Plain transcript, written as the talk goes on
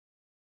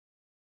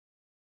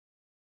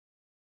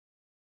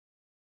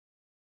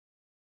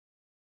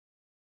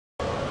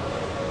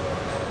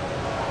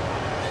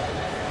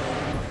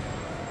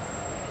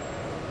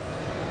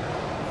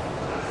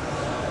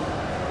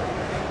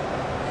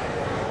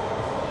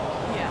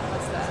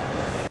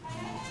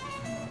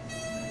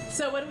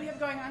So what do we have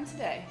going on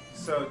today?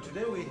 So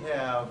today we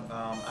have,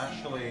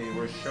 actually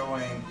we're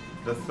showing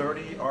the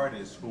 30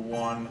 artists who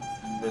won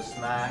the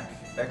Snack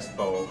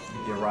Expo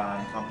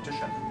Iran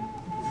competition.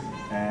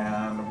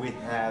 And we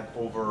had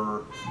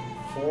over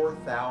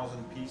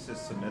 4,000 pieces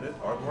submitted,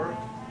 artwork,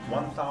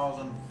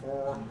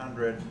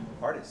 1,400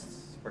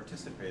 artists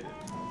participated.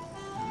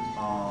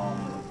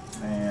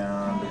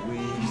 And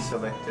we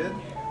selected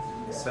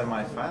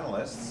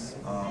semi-finalists.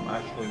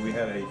 Actually we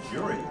had a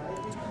jury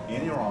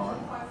in Iran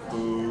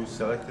who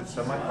selected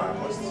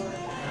semi-finalists,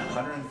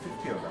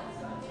 150 of them.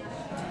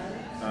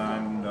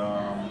 And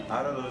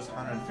out of those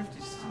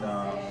 150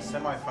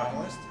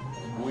 semi-finalists,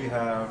 we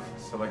have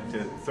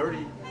selected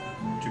 30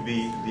 to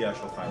be the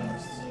actual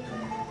finalists.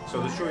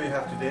 So the show you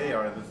have today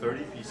are the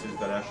 30 pieces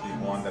that actually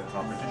won that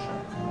competition.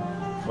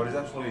 What is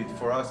absolutely,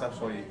 for us,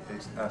 absolutely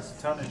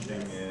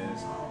astonishing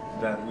is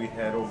that we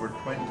had over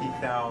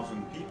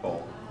 20,000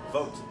 people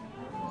vote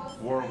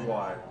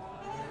worldwide.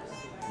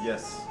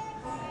 Yes.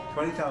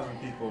 20,000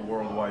 people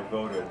worldwide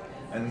voted,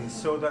 and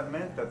so that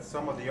meant that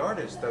some of the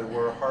artists that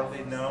were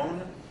hardly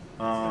known,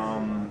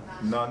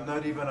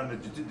 not even on a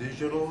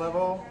digital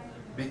level,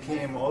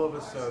 became all of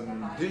a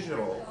sudden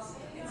digital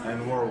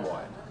and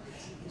worldwide.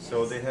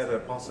 So they had a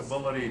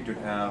possibility to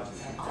have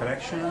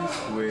connections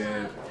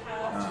with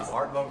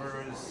art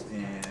lovers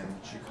in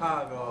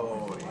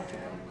Chicago,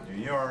 in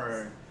New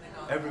York,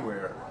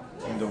 everywhere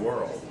in the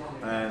world,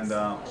 and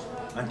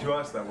to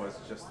us that was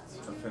just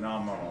a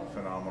phenomenal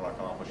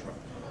accomplishment.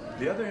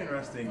 The other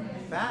interesting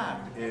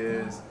fact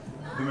is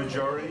the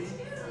majority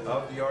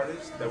of the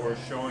artists that we're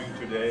showing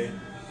today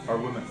are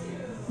women.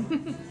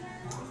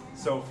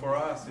 So for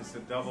us it's a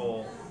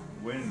double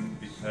win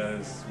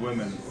because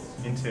women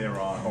in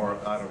Tehran or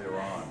out of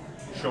Iran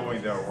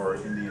showing their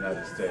work in the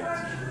United States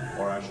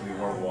or actually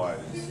worldwide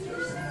is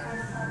just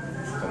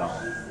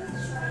phenomenal.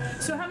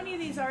 So how many of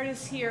these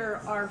artists here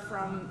are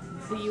from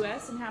the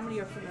US and how many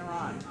are from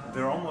Iran?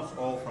 They're almost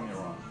all from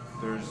Iran.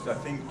 There's, I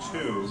think,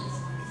 2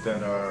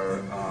 that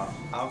are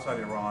outside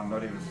Iran,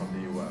 not even from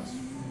the US.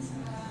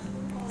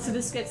 So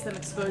this gets them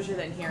exposure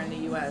then here in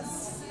the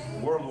US?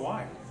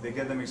 Worldwide. They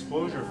get them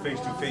exposure face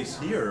to face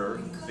here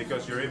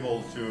because you're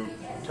able to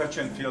touch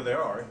and feel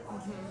their art.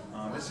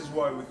 This is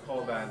why we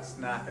call that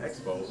Snack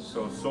Expo.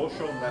 So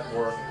social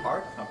network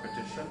art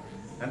competition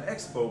and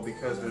expo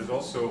because there's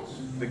also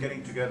the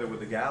getting together with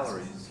the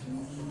galleries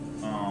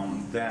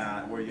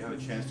where you have a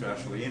chance to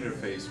actually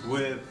interface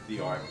with the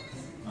art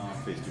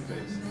face to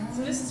face.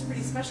 So this is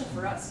pretty special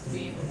for us to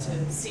be able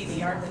to see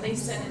the art when they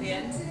send it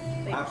in.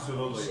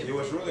 Absolutely. It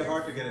was really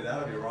hard to get it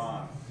out of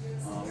Iran.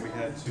 We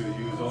had to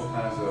use all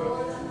kinds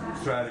of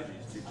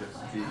strategies to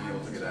just be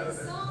able to get out of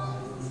there.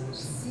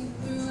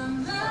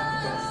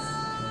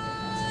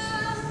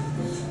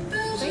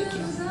 Thank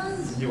you.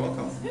 You're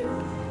welcome.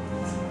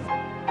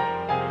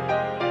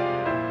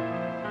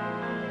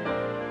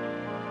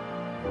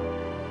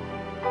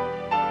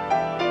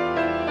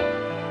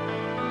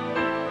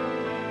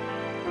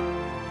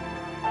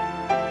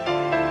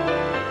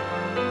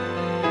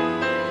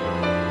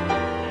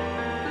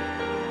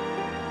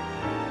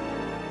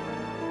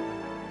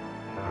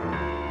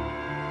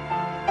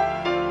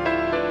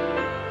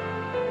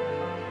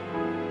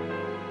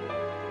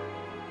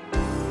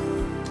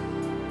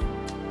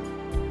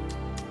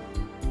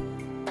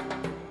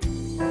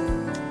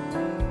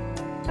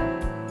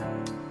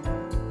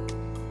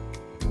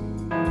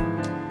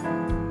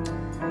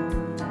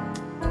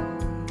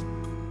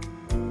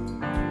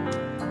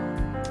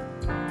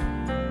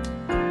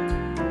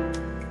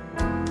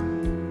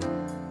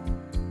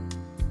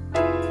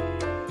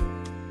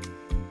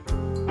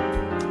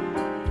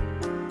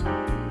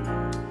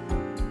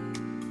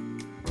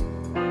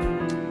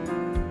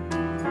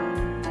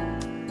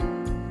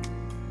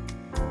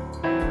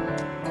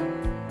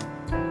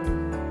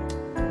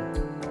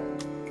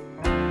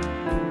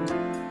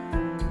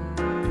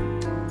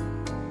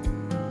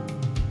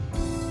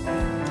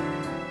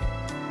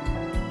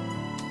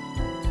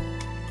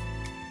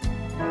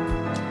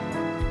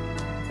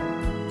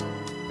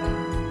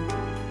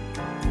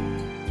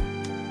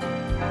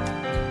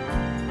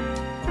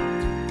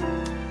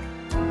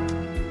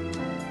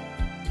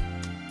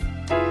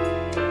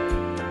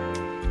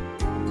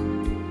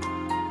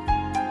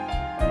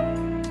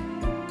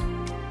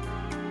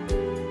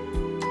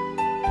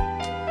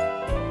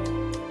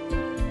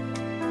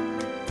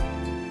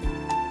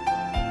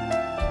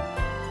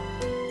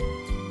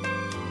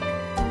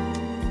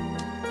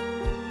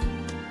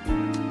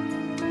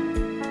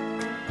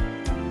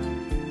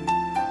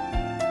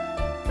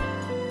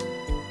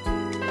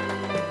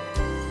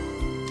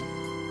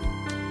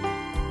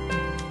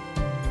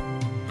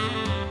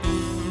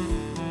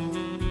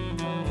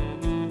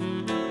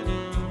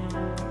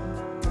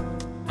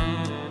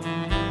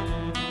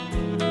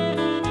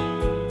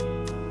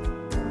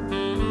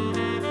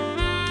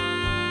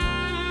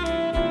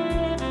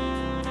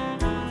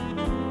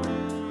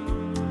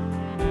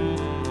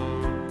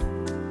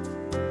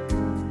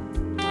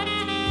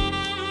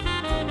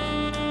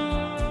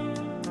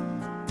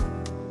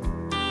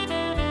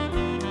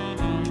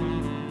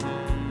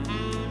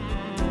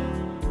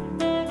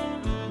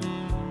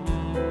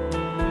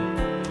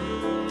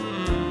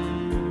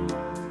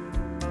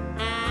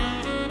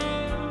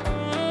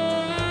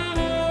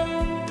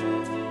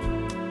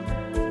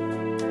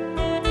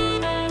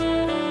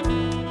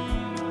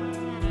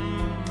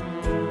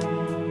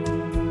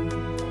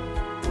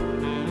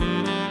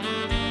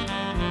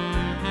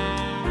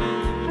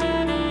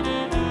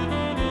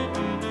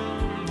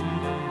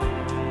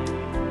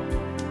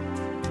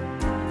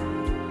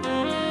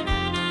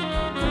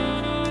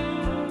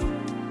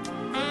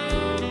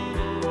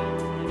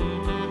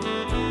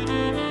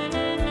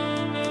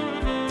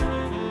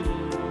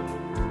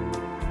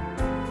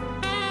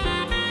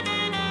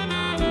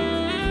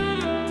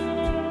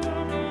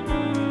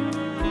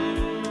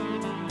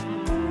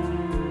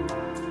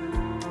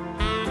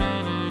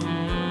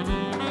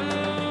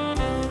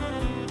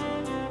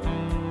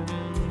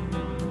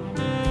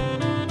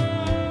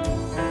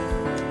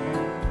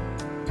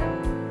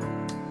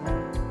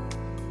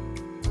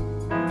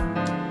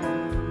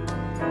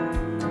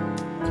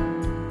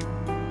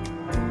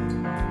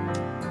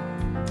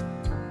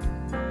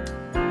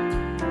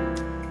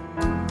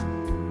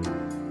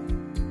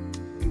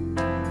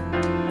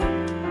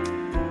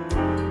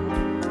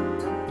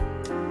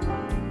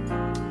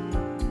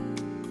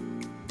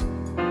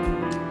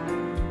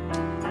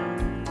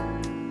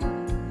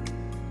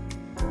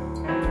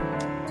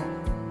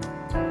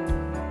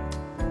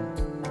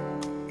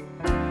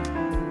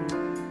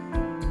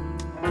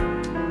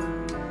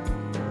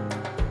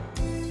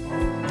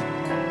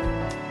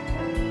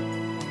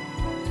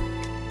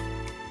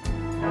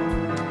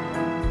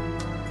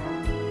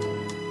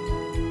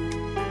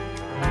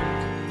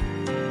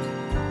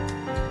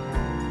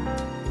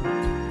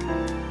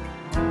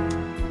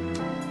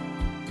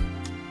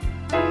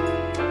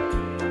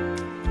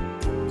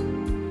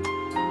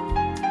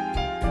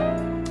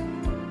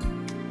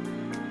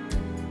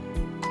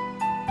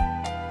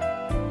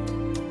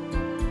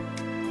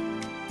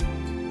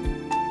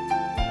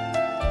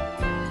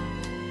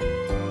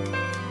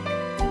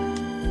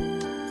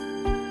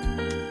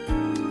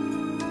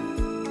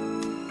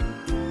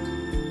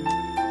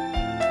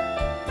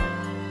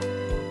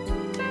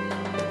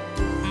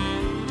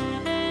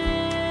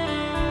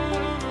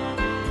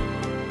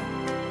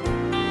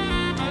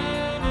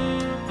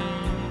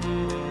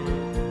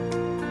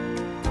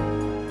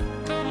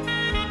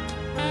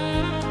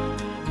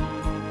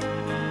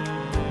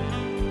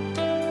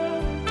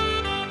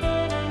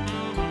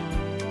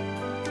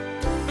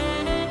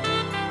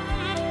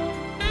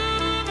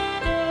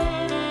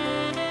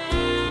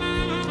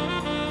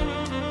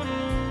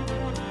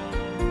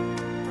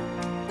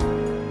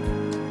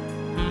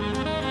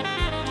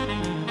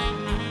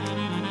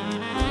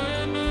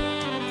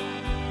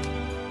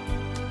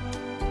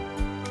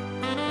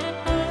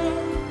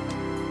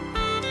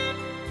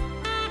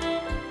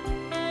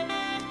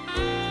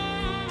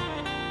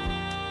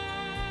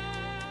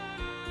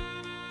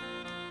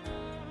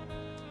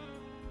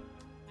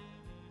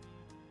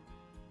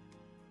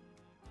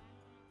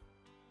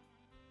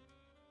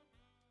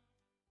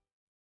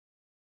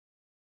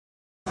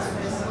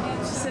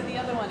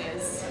 one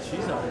is.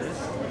 She's artist.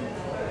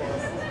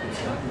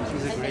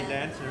 She's a great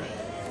dancer.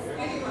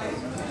 I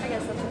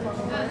guess that's a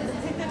formal word. Do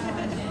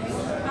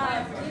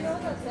you know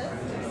what that says?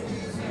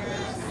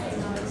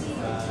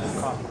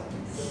 Coffee.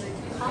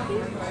 Coffee?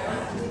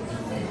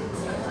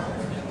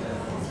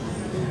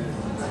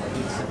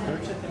 It's a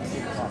birth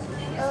certificate coffee.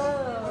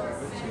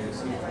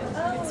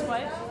 Oh. It's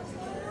what?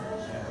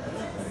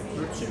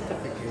 Birth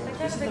certificate. That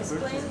kind of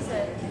explains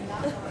it.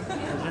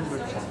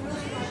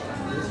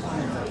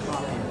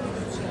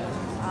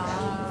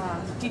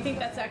 Do you think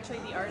that's actually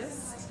the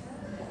artist?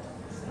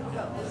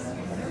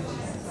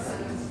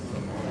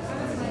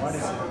 What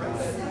is it?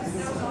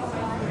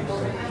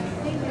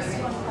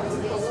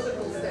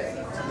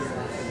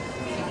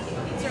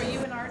 So are you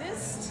an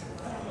artist?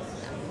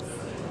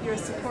 You're a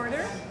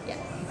supporter? Yes.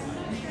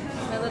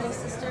 My little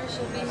sister,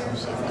 she'll be here.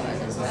 She's the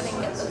artist. I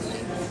didn't get those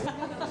sheets.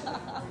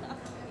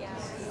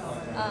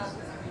 Yeah.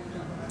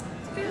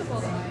 It's beautiful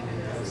though.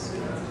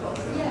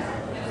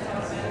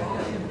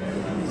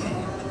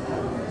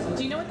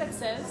 Do you know what that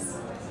says?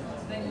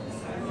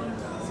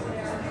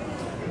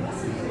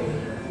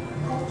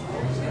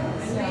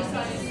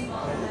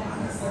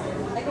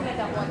 I can make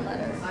out one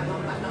letter.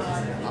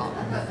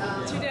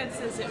 Your dad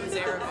says it was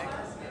Arabic.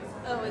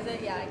 Oh, is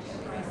it? Yeah, I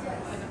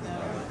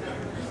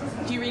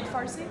can. Do you read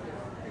Farsi?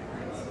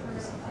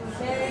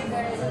 Very,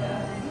 very little.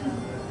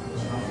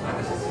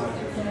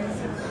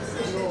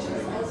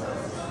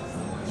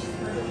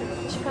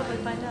 You should probably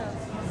find out.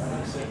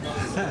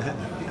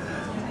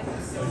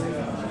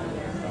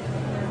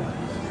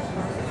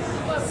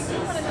 Well, we do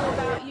want to know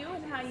about you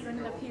and how you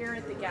ended up here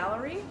at the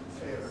gallery.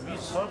 We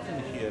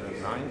started here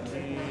in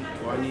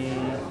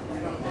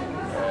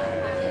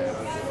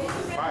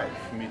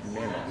 1925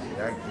 mid-May,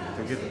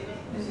 together.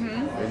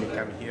 When we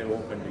come here,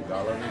 open the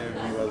gallery,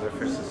 we were the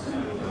first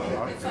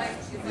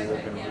artists. We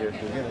opened here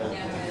together.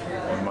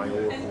 And my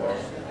work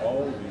was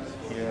always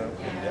here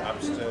in the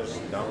upstairs,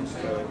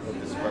 downstairs of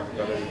this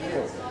gallery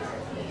floor.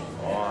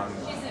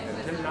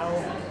 Until now,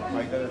 I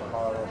got a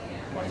part of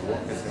my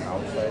work is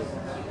outside,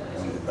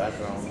 in the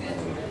background,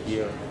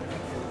 here.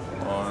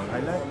 I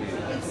like the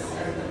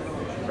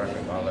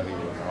private gallery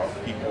with our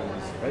people.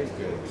 It's very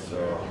good. So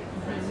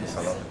we miss a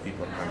lot of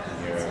people coming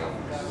here.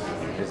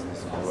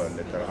 Business go a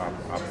little up.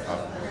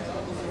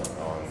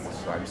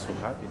 So I'm so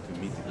happy to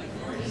meet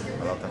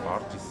a lot of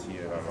artists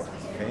here, a lot of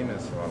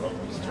famous, a lot of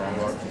strong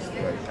artists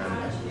that I can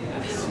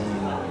see,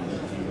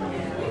 meeting.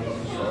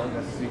 So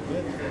that's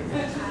good.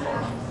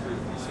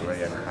 So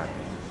very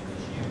happy.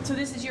 So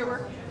this is your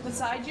work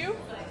beside you?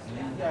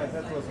 Yeah,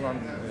 that was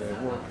one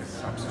work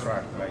is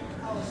abstract, like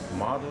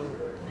model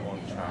on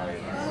child.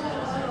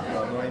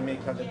 I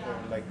make a little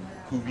like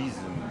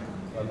cubism,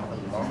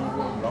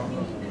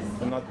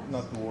 long, not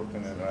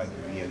working like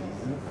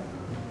realism.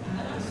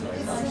 It's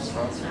like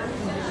abstract, a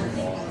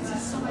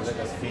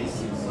little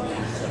faces,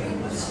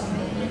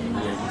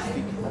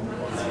 realistic.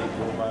 I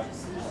go back.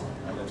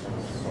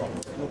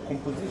 The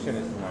composition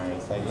is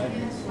nice. I like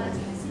it. So like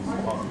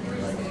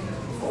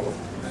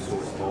so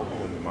slow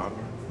on the model.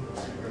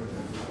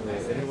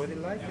 Everybody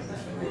like it.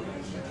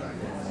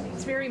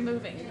 It's very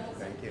moving.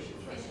 Thank you.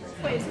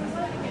 Wait, so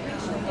make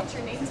sure you get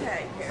your name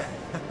tag here.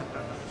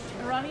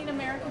 Iranian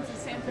Americans in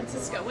San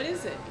Francisco. What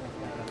is it?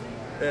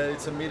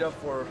 It's a meetup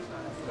for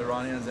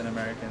Iranians and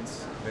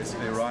Americans,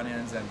 basically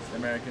Iranians and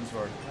Americans who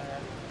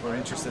are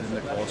interested in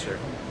the culture.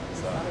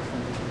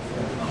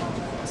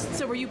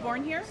 So were you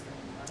born here?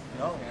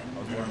 No, I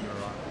was born in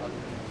Iran.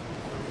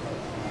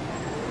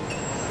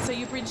 So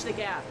you bridged the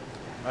gap.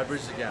 I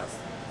bridge the gap.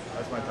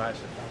 That's my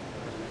passion.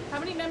 How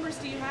many members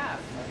do you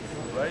have?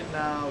 Right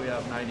now we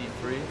have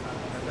 93, I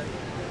think.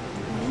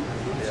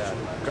 Yeah,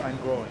 and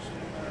growing.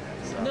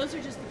 And those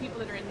are just the people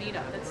that are in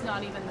meetup. That's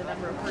not even the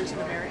number of Persian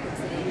Americans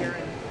that are here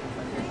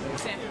in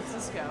San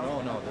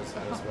Francisco. No, there's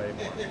way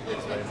more.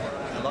 There's way more.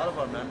 A lot of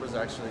our members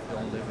actually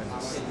don't live in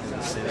the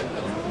city,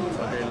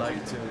 but they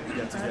like to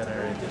get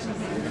together in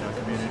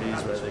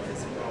communities where they can,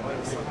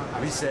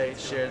 we say,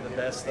 share the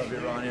best of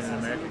Iranian and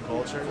American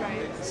culture.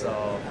 Right.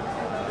 So,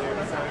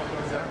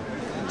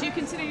 do you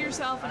consider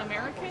yourself an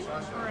American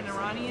or an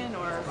Iranian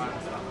or?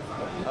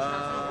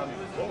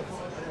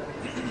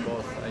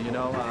 both.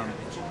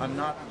 I'm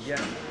not yet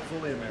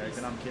fully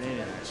American. I'm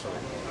Canadian actually.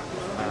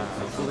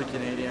 I'm fully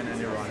Canadian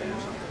and Iranian.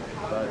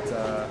 But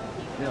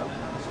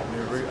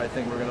I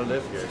think we're going to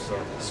live here, so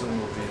soon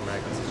we'll be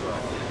Americans as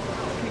well.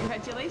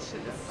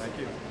 Congratulations. Thank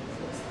you.